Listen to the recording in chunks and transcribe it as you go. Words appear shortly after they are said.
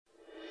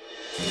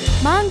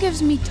Mom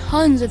gives me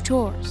tons of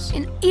chores,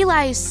 and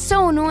Eli is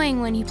so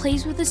annoying when he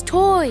plays with his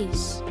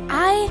toys.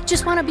 I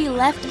just want to be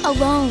left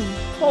alone.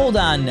 Hold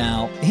on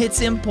now.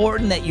 It's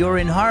important that you're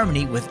in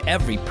harmony with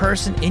every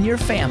person in your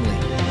family.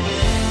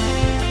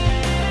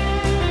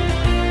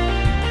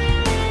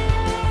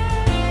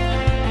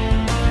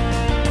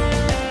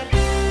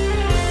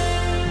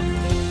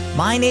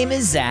 My name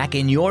is Zach,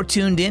 and you're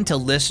tuned in to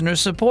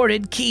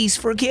listener-supported Keys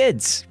for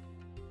Kids.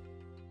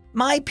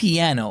 My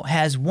piano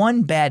has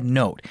one bad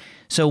note,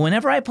 so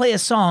whenever I play a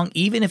song,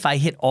 even if I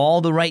hit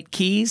all the right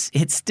keys,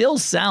 it still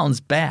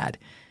sounds bad.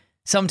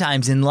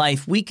 Sometimes in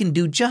life, we can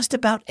do just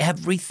about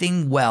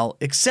everything well,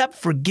 except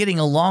for getting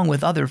along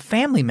with other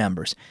family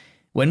members.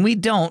 When we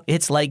don't,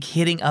 it's like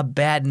hitting a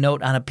bad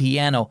note on a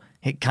piano.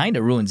 It kind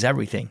of ruins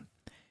everything.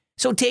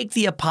 So take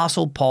the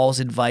Apostle Paul's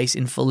advice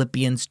in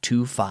Philippians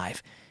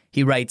 2:5.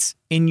 He writes,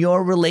 "In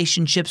your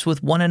relationships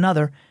with one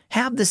another,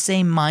 have the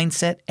same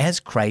mindset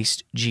as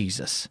Christ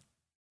Jesus."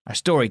 Our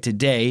story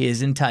today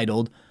is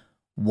entitled,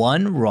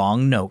 One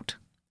Wrong Note.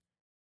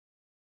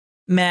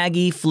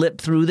 Maggie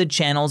flipped through the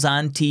channels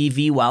on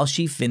TV while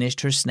she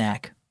finished her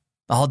snack.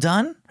 "All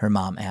done?" her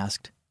mom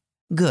asked.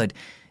 "Good.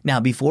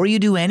 Now, before you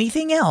do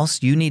anything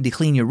else, you need to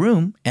clean your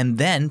room and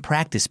then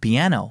practice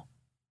piano."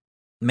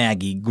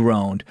 Maggie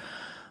groaned.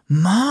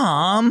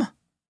 "Mom!"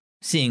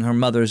 Seeing her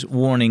mother's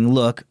warning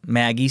look,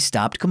 Maggie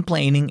stopped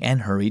complaining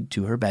and hurried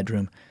to her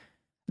bedroom.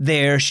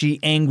 There, she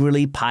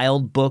angrily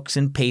piled books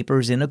and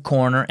papers in a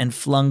corner and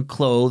flung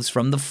clothes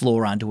from the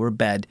floor onto her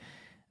bed.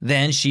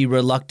 Then she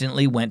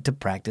reluctantly went to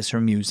practice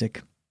her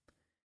music.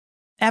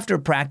 After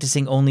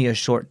practicing only a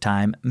short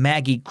time,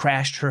 Maggie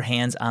crashed her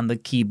hands on the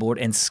keyboard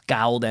and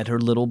scowled at her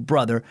little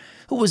brother,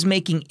 who was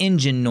making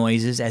engine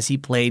noises as he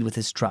played with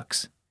his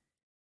trucks.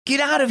 "Get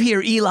out of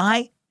here,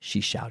 Eli!"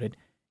 she shouted.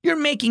 "You're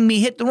making me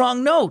hit the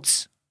wrong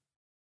notes."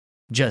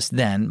 Just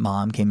then,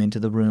 Mom came into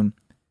the room.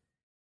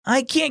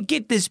 "I can't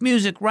get this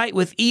music right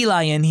with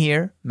Eli in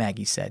here,"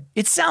 Maggie said.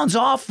 "It sounds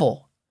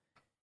awful."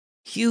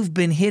 "You've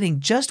been hitting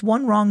just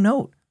one wrong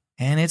note,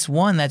 and it's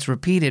one that's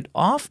repeated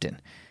often."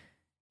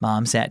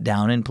 Mom sat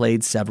down and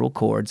played several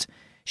chords.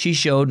 She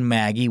showed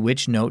Maggie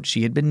which note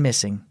she had been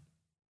missing.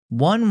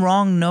 One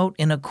wrong note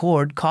in a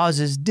chord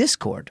causes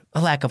discord,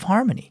 a lack of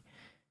harmony.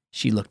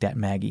 She looked at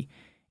Maggie.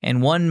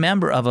 And one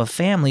member of a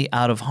family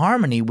out of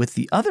harmony with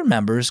the other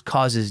members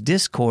causes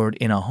discord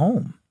in a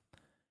home.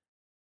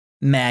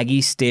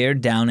 Maggie stared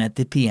down at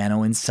the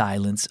piano in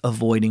silence,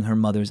 avoiding her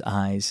mother's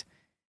eyes.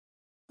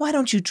 "Why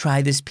don't you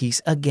try this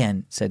piece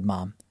again?" said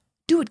Mom.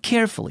 "Do it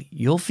carefully.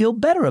 You'll feel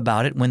better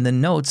about it when the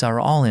notes are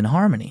all in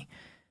harmony."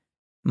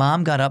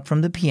 Mom got up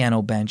from the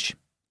piano bench.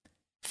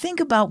 "Think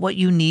about what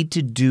you need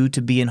to do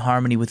to be in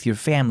harmony with your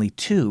family,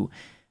 too.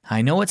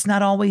 I know it's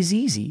not always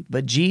easy,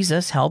 but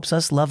Jesus helps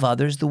us love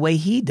others the way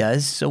He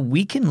does so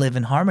we can live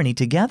in harmony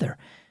together.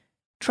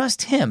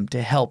 Trust Him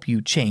to help you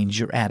change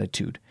your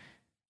attitude."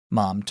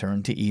 Mom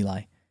turned to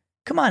Eli.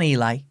 "Come on,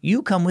 Eli,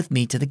 you come with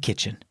me to the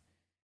kitchen."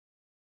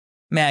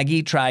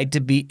 Maggie tried to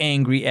be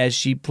angry as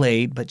she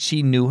played, but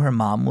she knew her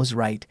mom was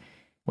right.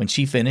 When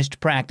she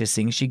finished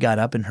practicing, she got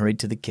up and hurried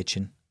to the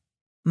kitchen.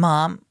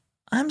 "Mom,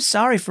 I'm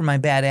sorry for my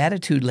bad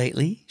attitude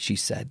lately," she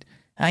said.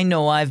 "I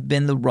know I've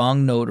been the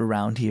wrong note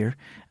around here.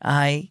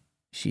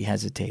 She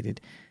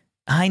hesitated.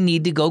 "I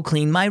need to go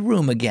clean my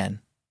room again."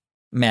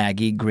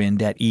 Maggie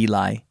grinned at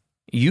Eli.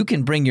 "You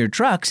can bring your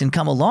trucks and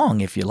come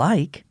along if you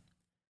like."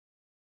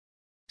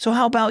 So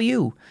how about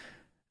you?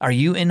 Are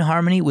you in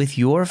harmony with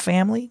your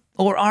family?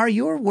 Or are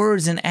your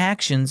words and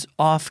actions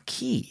off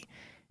key?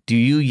 Do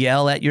you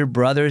yell at your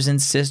brothers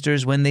and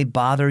sisters when they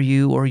bother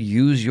you or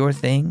use your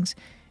things?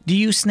 Do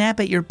you snap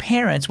at your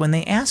parents when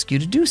they ask you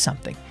to do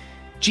something?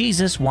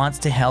 Jesus wants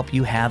to help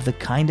you have the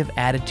kind of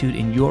attitude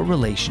in your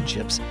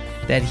relationships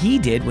that He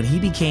did when He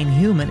became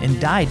human and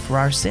died for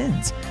our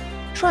sins.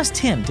 Trust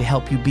Him to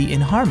help you be in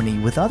harmony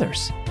with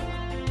others.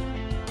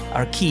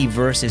 Our key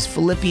verse is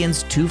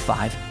Philippians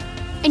 2:5.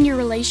 In your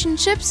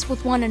relationships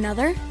with one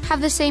another,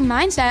 have the same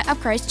mindset of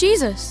Christ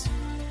Jesus.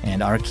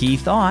 And our key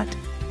thought,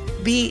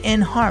 be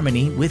in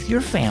harmony with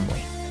your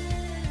family.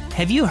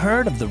 Have you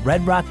heard of the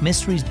Red Rock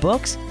Mysteries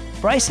books?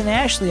 Bryce and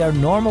Ashley are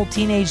normal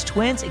teenage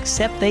twins,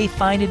 except they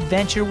find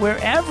adventure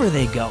wherever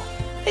they go.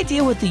 They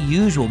deal with the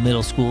usual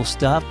middle school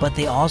stuff, but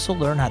they also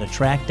learn how to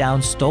track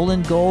down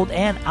stolen gold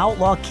and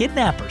outlaw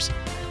kidnappers.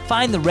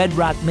 Find the Red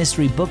Rock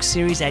Mystery book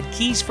series at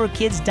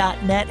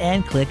keysforkids.net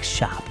and click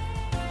shop.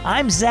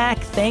 I'm Zach.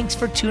 Thanks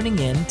for tuning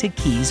in to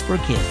Keys for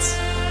Kids.